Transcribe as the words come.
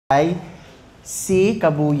C.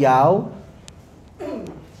 Kabuyaw,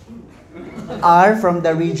 R. from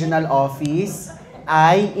the regional office,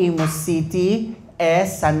 I. Imus City,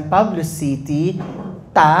 S. San Pablo City,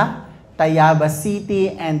 Tayabas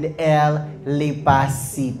City, and L.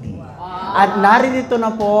 Lipas City. At narito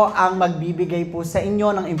na po ang magbibigay po sa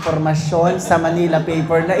inyo ng impormasyon sa Manila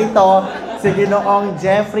paper na ito, si Ginoong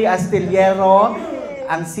Jeffrey Astillero,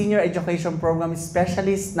 ang Senior Education Program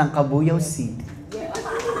Specialist ng Cabuyao City.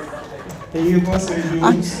 Thank you po, Sir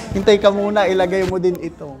Jules. Hintay ka muna, ilagay mo din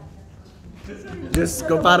ito. Diyos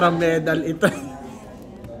ko, parang medal ito.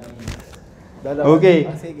 Okay,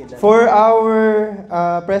 for our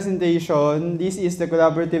presentation, this is the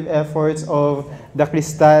collaborative efforts of the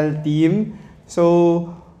Cristal team. So,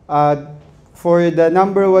 for the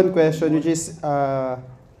number one question, which is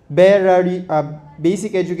BERA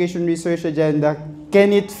Basic Education Research Agenda,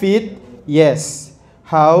 can it fit? Yes.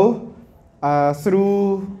 How?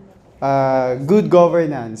 Through good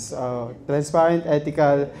governance, transparent,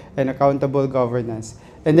 ethical, and accountable governance.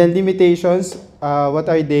 And then limitations, what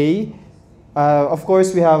are they? Of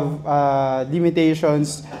course, we have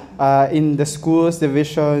limitations in the schools,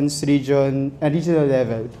 divisions, regional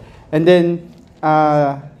level. And then,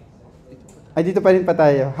 dito pa rin pa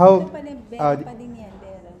tayo. How?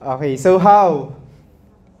 Okay, so how?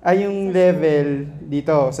 Ay yung level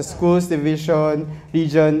dito sa schools, division,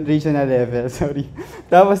 regional level, sorry.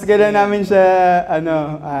 Tapos kailan namin siya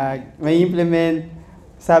may implement,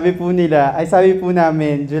 sabi po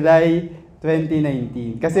namin July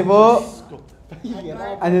 2019. Kasi po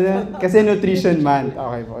kasi nutrition month.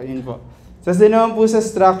 Okay po, yun po. So naman po sa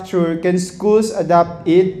structure, can schools adopt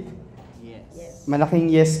it? Yes. Malaking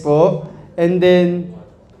yes po. And then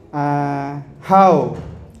how?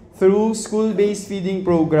 Through school-based feeding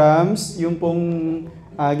programs, yung pong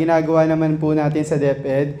ginagawa naman po natin sa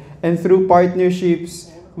DepEd, and through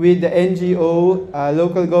partnerships with the NGO,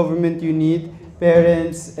 local government unit,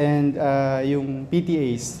 parents, and yung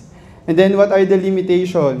PTAs. And then what are the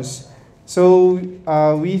limitations? So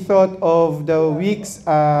we thought of the week's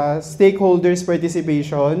stakeholders'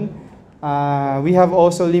 participation. We have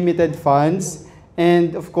also limited funds.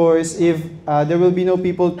 And of course, if there will be no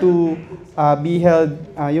people to be held,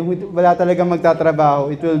 yung wala talagang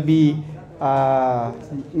magtatrabaho, it will be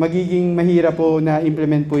magiging mahirap po na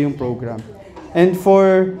implement po yung program. And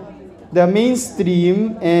for the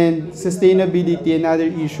mainstream and sustainability and other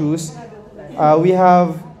issues, we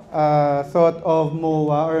have thought of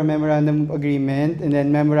MOA, or Memorandum of Agreement, and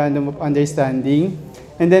then Memorandum of Understanding.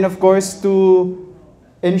 And then of course, to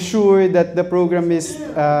ensure that the program is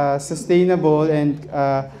sustainable, and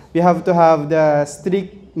we have to have the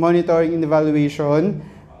strict monitoring and evaluation,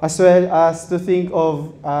 as well as to think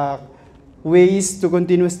of ways to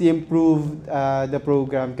continuously improve the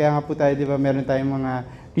program. Kaya nga po tayo, di ba, meron tayong mga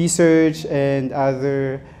research and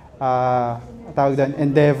other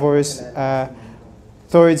endeavors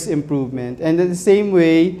towards improvement. And in the same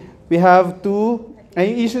way, we have to,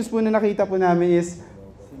 yung issues po na nakita po namin is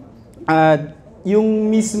yung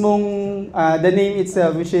mismong, the name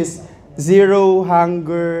itself, which is Zero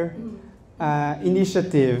Hunger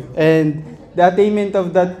Initiative. And the attainment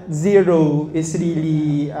of that zero is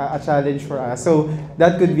really a challenge for us. So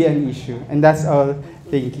that could be an issue. And that's all.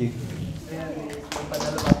 Thank you.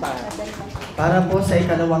 Para po sa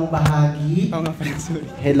ikalawang bahagi,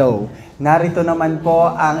 hello. Narito naman po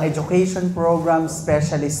ang Education Program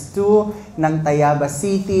Specialist 2 ng Tayabas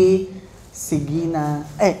City,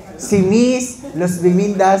 si Miss Luz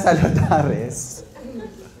Biminda Salutares.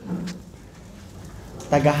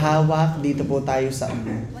 Tagahawak, dito po tayo sa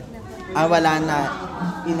wala na.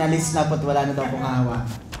 Inalis na po't wala na daw pong hawak.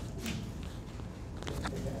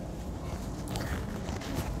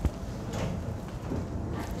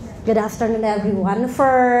 Good afternoon, everyone.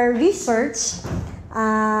 For research,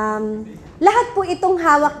 lahat po itong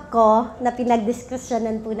hawak ko na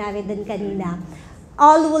pinagdiskusyonan po namin din kanina,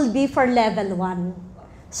 all will be for level 1.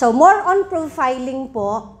 So more on profiling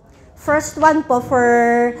po. First one po for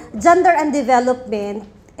gender and development,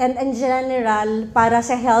 and in general para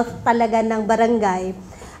sa health talaga ng barangay.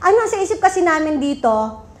 Ang nasa isip kasi namin dito,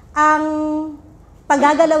 ang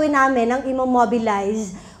pagagalawin namin, ang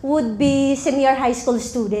imo-mobilize would be senior high school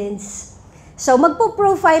students. So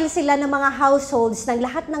magpo-profile sila ng mga households ng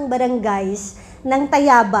lahat ng barangays ng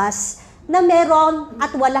Tayabas na meron at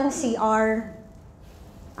walang CR.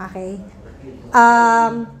 Okay.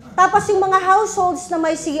 Tapos yung mga households na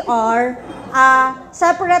may CR,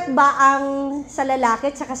 separate ba ang sa lalaki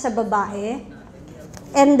at saka sa babae?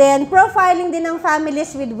 And then, profiling din ng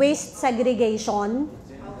families with waste segregation.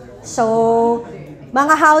 So,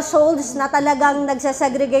 mga households na talagang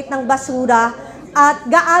nagsasegregate ng basura At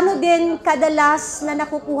gaano din kadalas na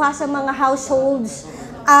nakukuha sa mga households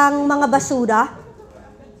ang mga basura.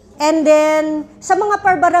 And then, sa mga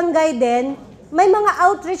par-barangay din, may mga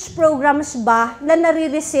outreach programs ba na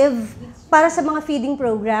nare-receive para sa mga feeding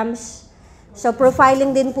programs? So,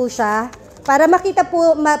 profiling din po siya. Para makita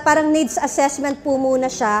po, parang needs assessment po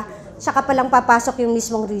muna siya, saka palang papasok yung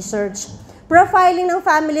mismong research. Profiling ng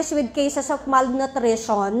families with cases of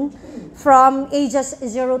malnutrition from ages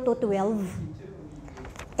 0 to 12.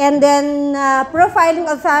 And then, profiling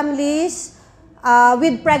of families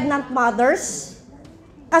with pregnant mothers.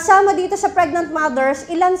 Kasama dito sa pregnant mothers,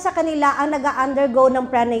 ilan sa kanila ang nag-undergo ng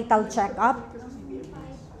prenatal check-up?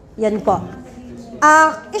 Yan po.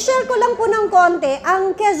 I-share ko lang po ng konti,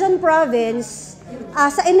 ang Quezon Province,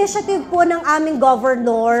 sa initiative po ng aming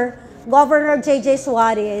Governor J.J.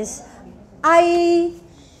 Suarez, ay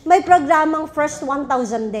may programang First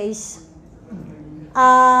 1,000 Days.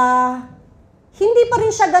 Hindi pa rin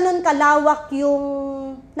siya ganun kalawak yung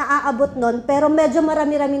naaabot nun, pero medyo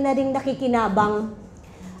marami-rami na rin nakikinabang.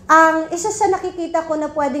 Ang isa sa nakikita ko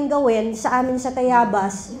na pwedeng gawin sa amin sa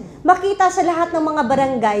Tayabas, makita sa lahat ng mga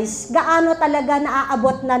barangays gaano talaga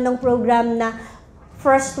naaabot na ng program na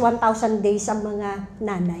First 1,000 Days ang mga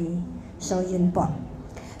nanay. So, yun po.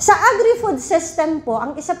 Sa agri-food system po,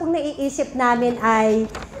 ang isa pong naiisip namin ay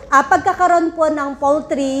pagkakaroon po ng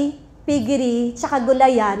poultry, piggery, tsaka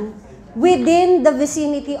gulayan within the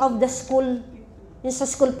vicinity of the school, yung sa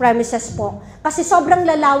school premises po. Kasi sobrang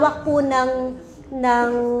lalawak po ng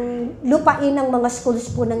lupain ng mga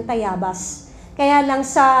schools po ng Tayabas. Kaya lang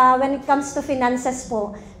when it comes to finances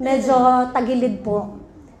po, medyo tagilid po.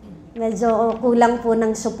 Medyo kulang po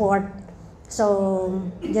ng support. So,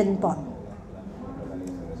 yun po.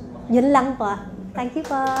 Yun lang po. Thank you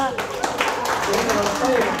po.